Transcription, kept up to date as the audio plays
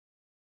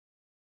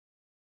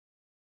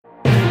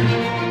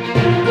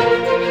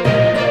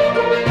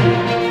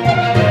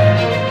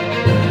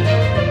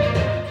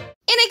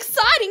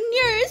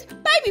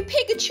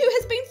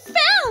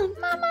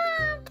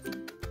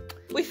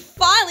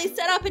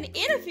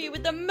interview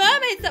with the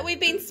mermaids that we've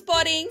been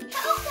spotting. Help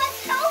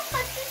us,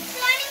 it's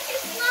starting to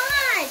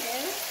flood.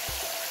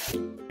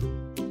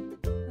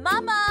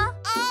 Mama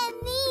and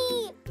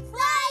Me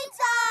Playtime.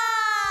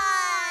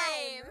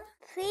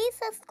 Please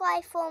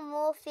subscribe for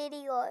more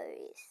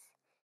videos.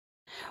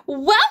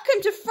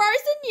 Welcome to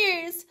Frozen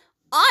News.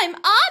 I'm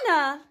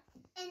Anna.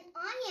 And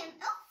I am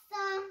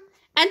Elsa.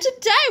 And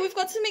today we've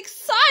got some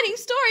exciting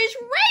stories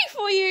ready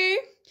for you.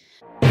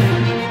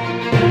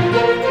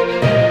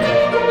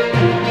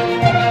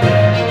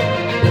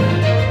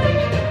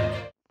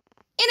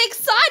 In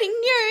exciting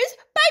news,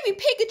 baby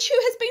Pikachu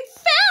has been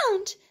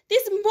found.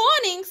 This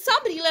morning,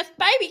 somebody left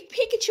baby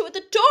Pikachu at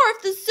the door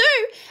of the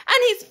zoo,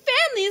 and his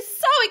family is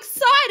so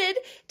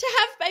excited to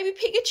have baby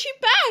Pikachu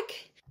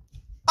back.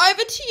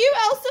 Over to you,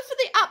 Elsa, for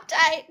the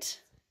update.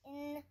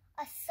 In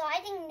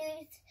exciting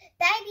news,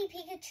 baby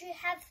Pikachu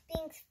has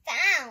been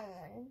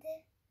found.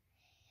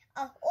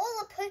 All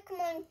the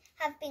Pokemon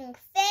have been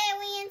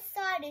very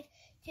excited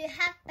to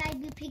have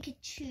baby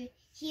Pikachu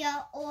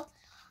here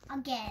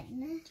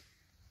again.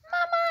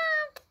 Mama,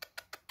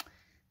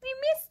 we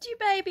missed you,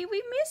 baby.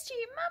 We missed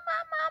you. Mama.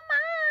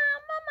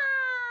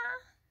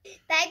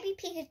 Baby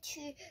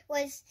Pikachu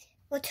was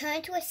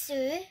returned to a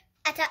zoo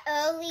at the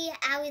early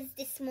hours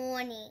this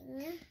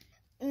morning.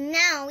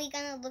 Now we're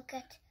going to look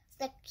at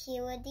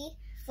security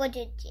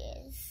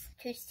footages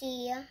to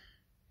see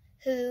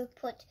who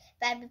put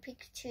baby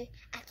Pikachu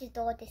at the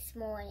door this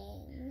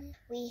morning.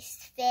 We're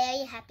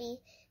very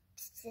happy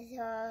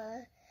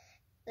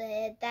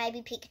the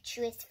baby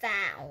Pikachu is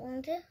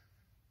found.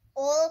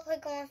 All the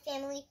Pokemon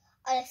family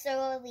are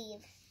so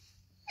relieved.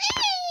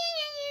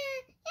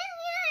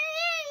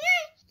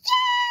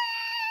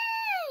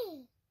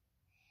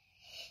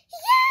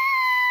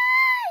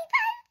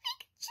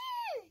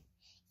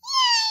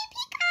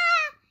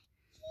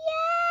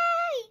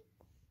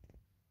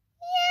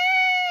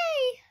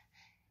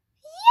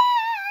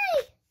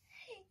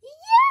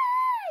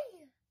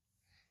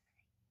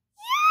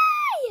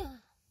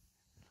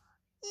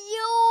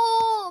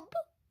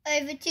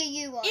 Over to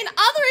you. In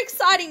other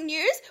exciting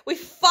news, we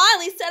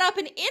finally set up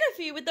an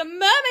interview with the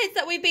mermaids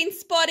that we've been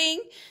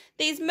spotting.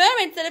 These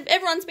mermaids that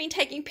everyone's been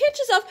taking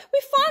pictures of,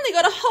 we finally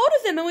got a hold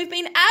of them and we've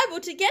been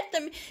able to get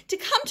them to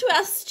come to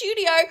our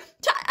studio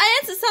to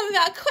answer some of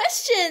our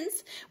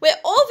questions. We're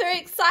all very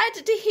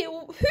excited to hear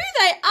who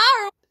they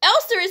are.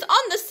 Elsa is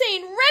on the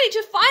scene, ready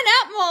to find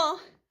out more.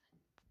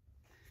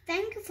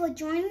 Thank you for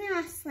joining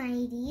us,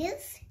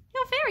 ladies.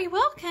 You're very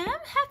welcome.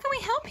 How can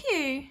we help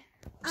you?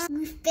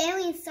 We're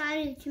very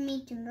excited to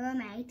meet the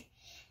mermaid.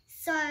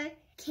 So,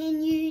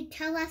 can you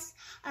tell us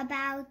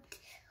about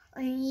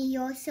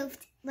yourself,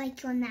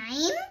 like your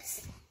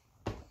names?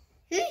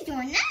 Who's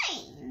your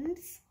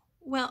names?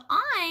 Well,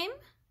 I'm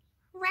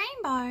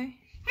Rainbow.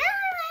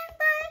 Hello,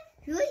 Rainbow.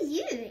 Who are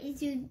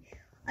you?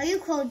 Are you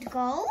called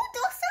Gold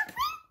or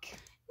something?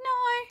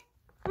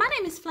 No, my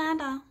name is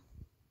Flounder.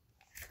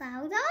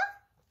 Flounder?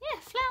 Yeah,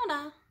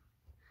 Flounder.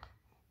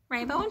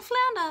 Rainbow and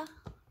Flounder.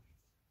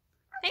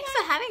 Thanks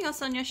for having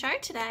us on your show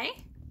today.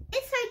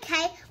 It's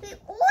okay. We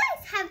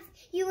always have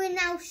you in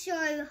our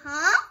show,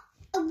 huh?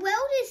 The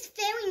world is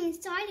very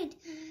excited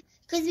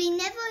because we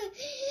never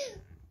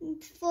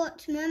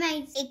thought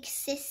mermaids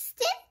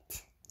existed.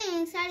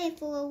 I'm excited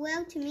for the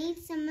world to meet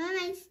some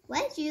mermaids.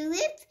 Where do you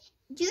live?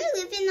 Do you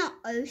live in the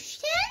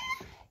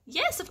ocean?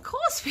 Yes, of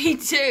course we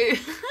do.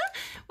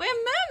 We're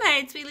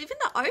mermaids. We live in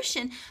the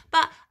ocean.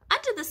 But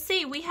under the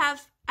sea, we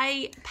have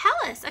a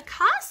palace, a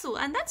castle,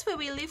 and that's where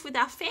we live with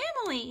our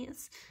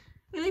families.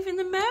 We live in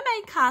the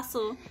mermaid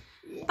castle.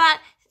 But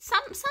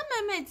some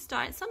mermaids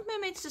don't. Some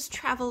mermaids just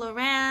travel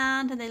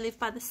around and they live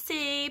by the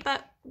sea.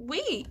 But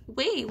we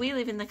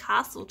live in the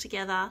castle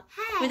together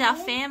with our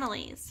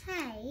families.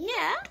 Hey.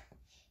 Yeah.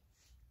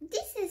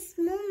 This is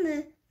small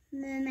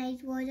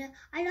mermaid water.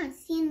 I don't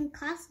see any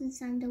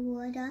castles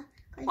underwater.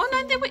 Oh no,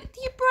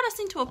 you brought us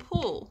into a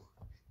pool.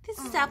 This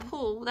is our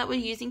pool that we're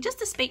using just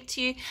to speak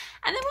to you.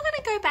 And then we're going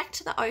to go back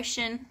to the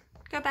ocean,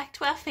 go back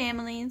to our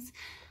families.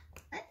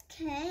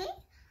 Okay.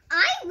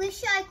 I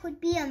wish I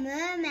could be a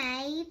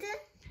mermaid.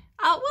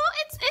 Well,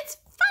 it's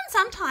fun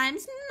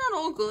sometimes, not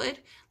all good.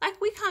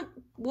 Like, we can't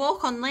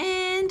walk on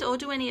land or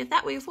do any of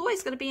that. We've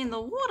always got to be in the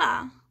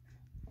water.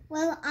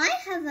 Well, I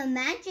have a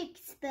magic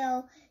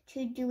spell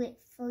to do it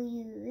for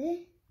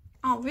you.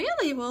 Oh,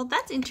 really? Well,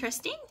 that's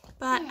interesting.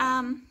 But,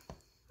 Yeah.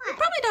 you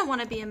probably don't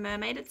want to be a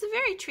mermaid. It's a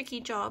very tricky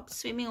job,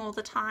 swimming all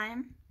the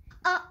time.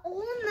 Are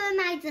all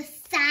mermaids the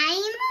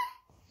same?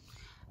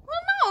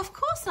 Well, no, of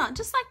course not.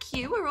 Just like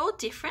you, we're all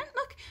different.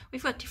 Look,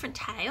 we've got different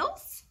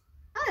tails.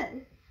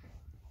 Oh.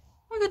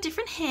 We've got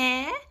different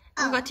hair.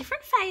 We've got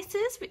different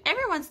faces.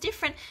 Everyone's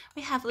different.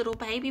 We have little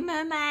baby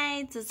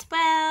mermaids as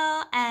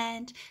well.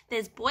 And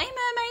there's boy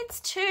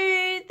mermaids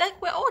too.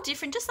 We're all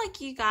different, just like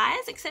you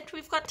guys, except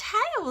we've got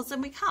tails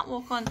and we can't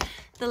walk on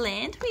the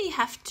land. We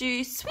have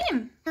to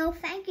swim. Oh,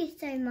 thank you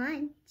so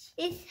much.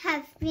 This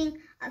has been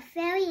a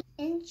very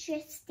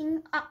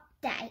interesting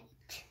update.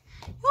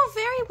 You're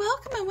very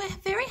welcome, and we're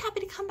very happy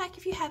to come back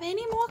if you have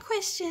any more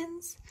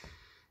questions.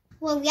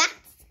 Well, that's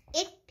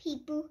it,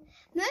 people.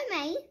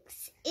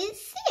 mermaids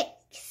is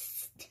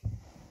fixed.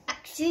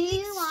 Back to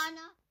you,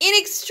 Anna. In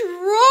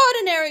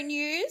extraordinary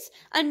news,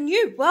 a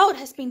new world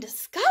has been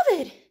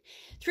discovered.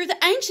 Through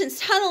the ancient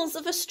tunnels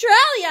of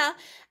Australia,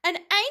 an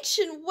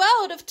ancient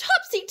world of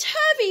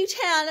topsy-turvy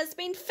town has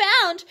been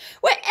found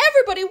where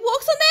everybody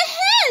walks on their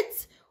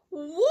heads.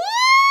 What?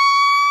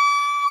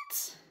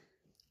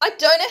 I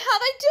don't know how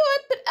they do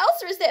it, but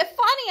Elsa is there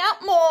finding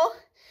out more.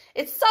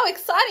 It's so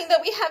exciting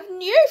that we have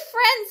new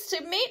friends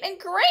to meet and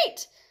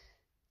greet.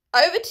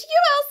 Over to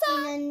you,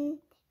 Elsa.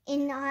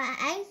 In our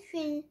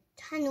ancient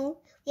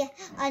tunnel,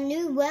 a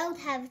new world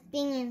has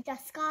been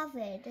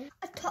discovered.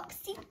 A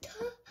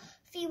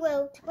topsy-turvy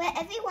world where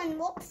everyone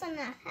walks on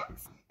their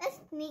heads. Let's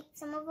meet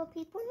some of the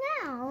people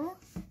now.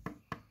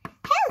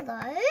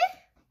 Hello.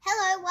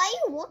 Hello, why are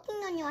you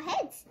walking on your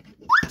heads?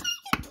 What are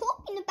you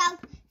talking about?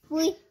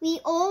 We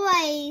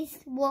always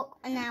walk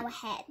on our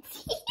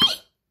heads.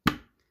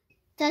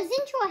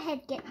 Doesn't your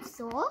head get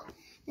sore?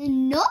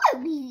 No,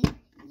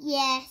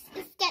 yes,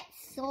 it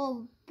gets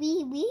sore.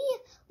 We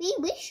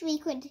wish we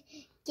could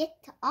get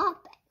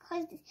up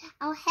because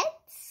our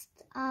heads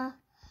are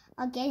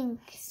getting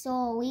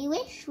sore. We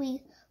wish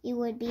we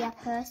would be a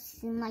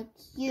person like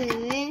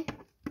you.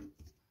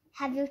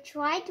 Have you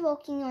tried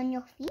walking on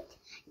your feet?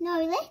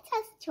 No, let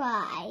us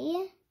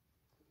try.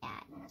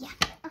 Yeah.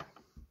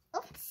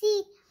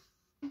 Oopsie.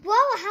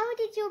 Whoa, how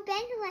did you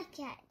bend like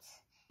that?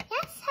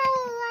 That's how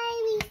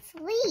we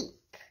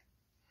sleep.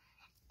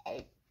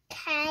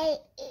 Okay.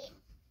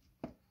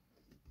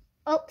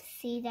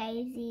 Oopsie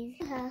daisies.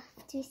 You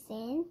have to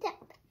stand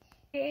up.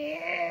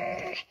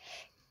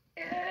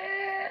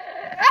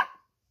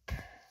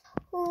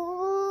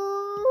 Ooh.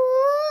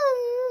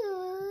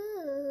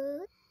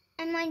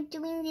 Am I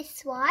doing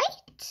this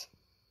right?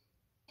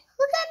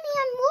 Look at me,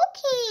 I'm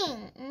walking.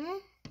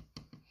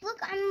 Look,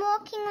 I'm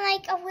walking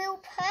like a real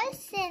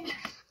person.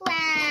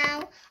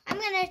 Wow. I'm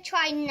going to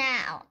try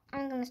now.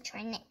 I'm going to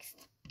try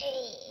next.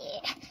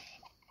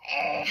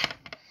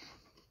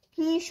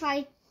 Can you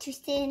try to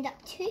stand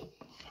up too?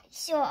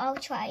 Sure, I'll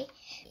try.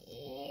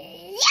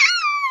 Yay!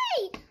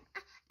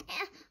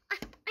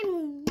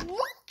 I'm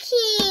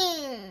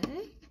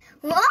walking.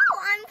 Whoa,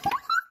 I'm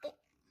walking.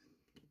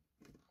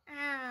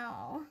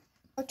 Ow.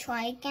 I'll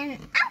try again.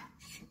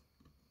 Ouch.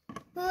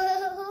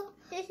 Whoa,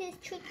 this is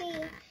tricky.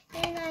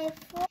 And I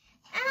fall.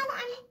 Ow,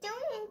 I'm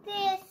doing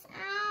this.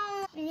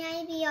 Ow.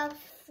 Maybe I'll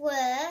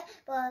flirt,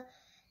 but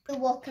the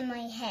walk in my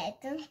head.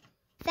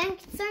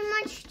 Thanks so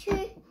much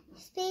to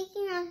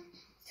speaking on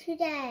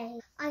today.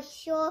 I'm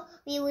sure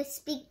we will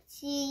speak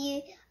to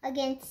you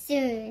again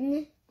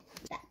soon.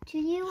 Back to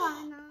you,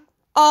 Anna.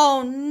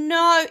 Oh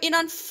no, in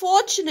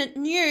unfortunate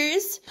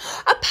news,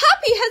 a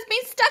puppy has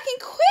been stuck in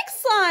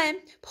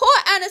quickslime. Poor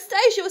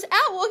Anastasia was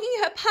out walking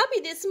her puppy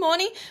this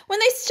morning when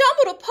they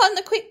stumbled upon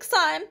the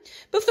quickslime.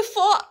 But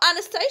before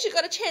Anastasia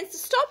got a chance to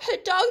stop her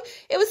dog,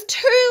 it was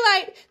too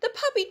late. The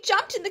puppy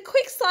jumped in the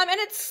quickslime and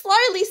it's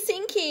slowly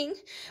sinking.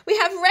 We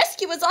have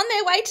rescuers on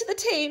their way to the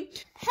team.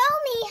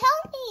 Help me,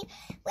 help me.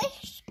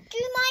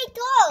 Rescue my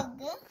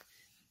dog.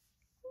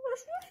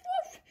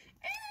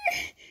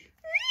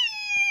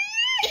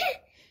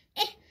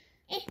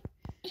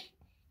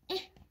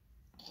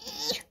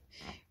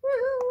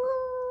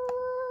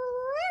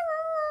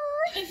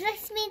 It's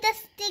just me, the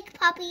stick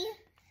puppy,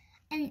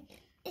 and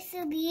it's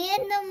a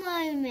the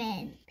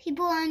moment.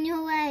 People on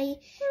your way.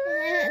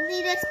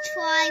 Let us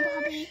try,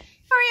 puppy.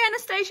 Sorry,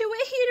 Anastasia,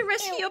 we're here to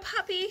rescue your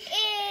puppy.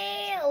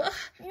 Ew.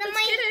 Let's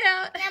get it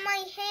out. Now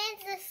my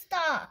hands are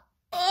stuck.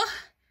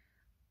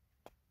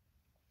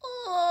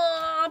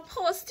 Oh,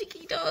 poor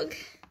sticky dog.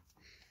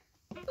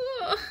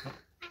 Oh.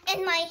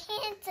 And my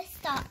hands are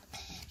stuck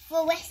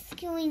for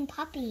rescuing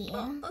puppy.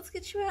 Oh, let's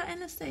get you out,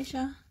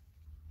 Anastasia.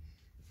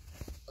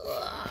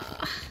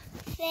 Oh.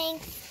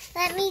 Thanks.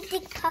 Let me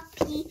dig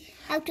puppy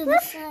out of the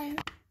sun.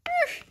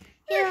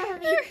 Here,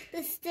 puppy.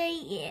 Let's stay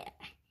here.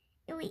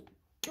 Wait,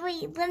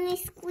 let me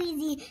squeeze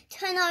you.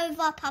 Turn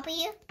over,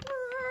 puppy.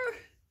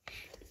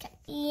 Okay.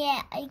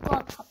 Yeah, I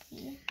got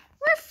puppy.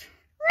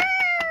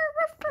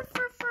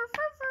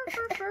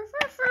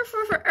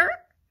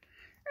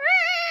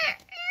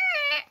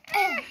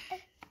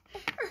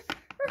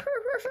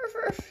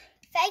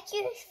 Thank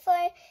you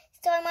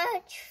so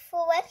much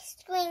for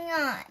rescuing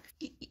us.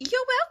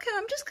 You're welcome.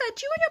 I'm just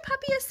glad you and your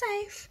puppy are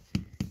safe.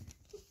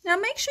 Now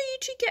make sure you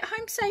two get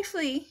home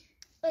safely.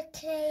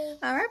 Okay.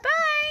 All right,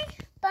 bye.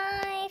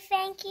 Bye.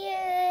 Thank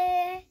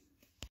you.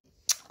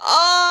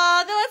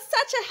 Oh, that was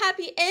such a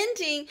happy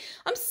ending.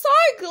 I'm so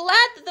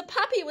glad that the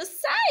puppy was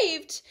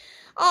saved.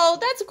 Oh,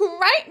 that's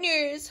great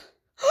news.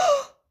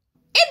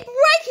 In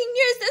breaking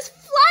news, there's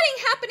flooding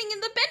happening in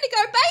the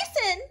Bendigo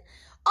Basin.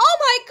 Oh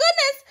my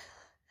goodness.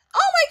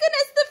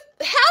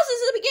 The houses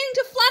are beginning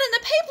to flood and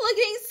the people are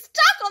getting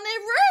stuck on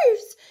their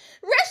roofs.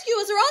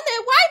 Rescuers are on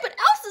their way, but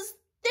Elsa's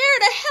there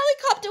in a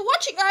helicopter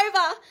watching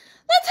over.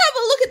 Let's have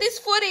a look at this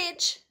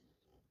footage.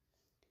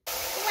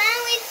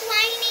 Wow, it's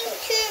raining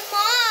too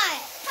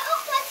much.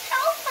 Help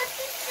us,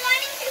 it's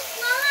starting to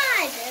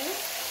flood.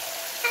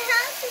 Our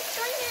house is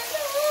going in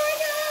the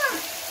water.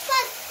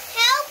 But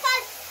help us,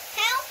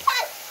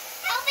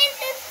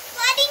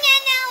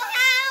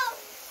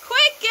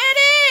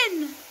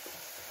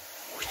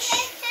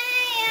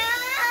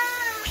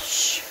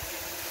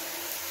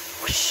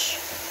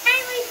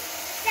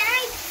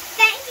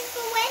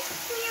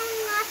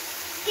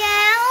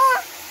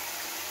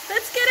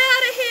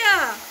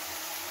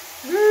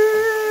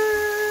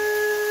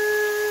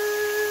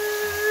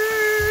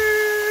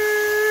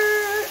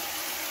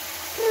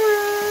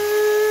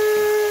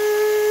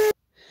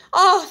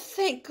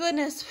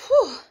 guys.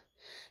 Whew.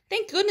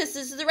 Thank goodness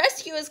the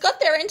rescuers got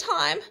there in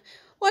time.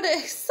 What an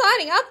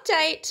exciting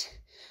update.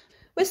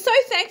 We're so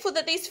thankful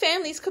that these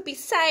families could be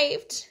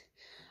saved.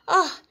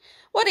 Oh,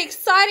 what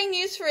exciting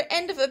news for the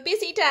end of a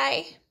busy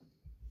day.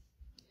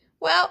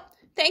 Well,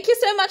 thank you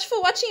so much for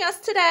watching us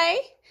today,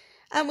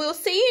 and we'll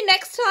see you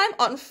next time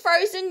on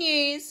Frozen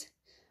News.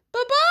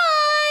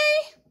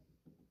 Bye-bye!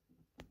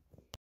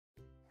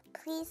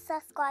 Please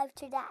subscribe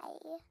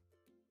today.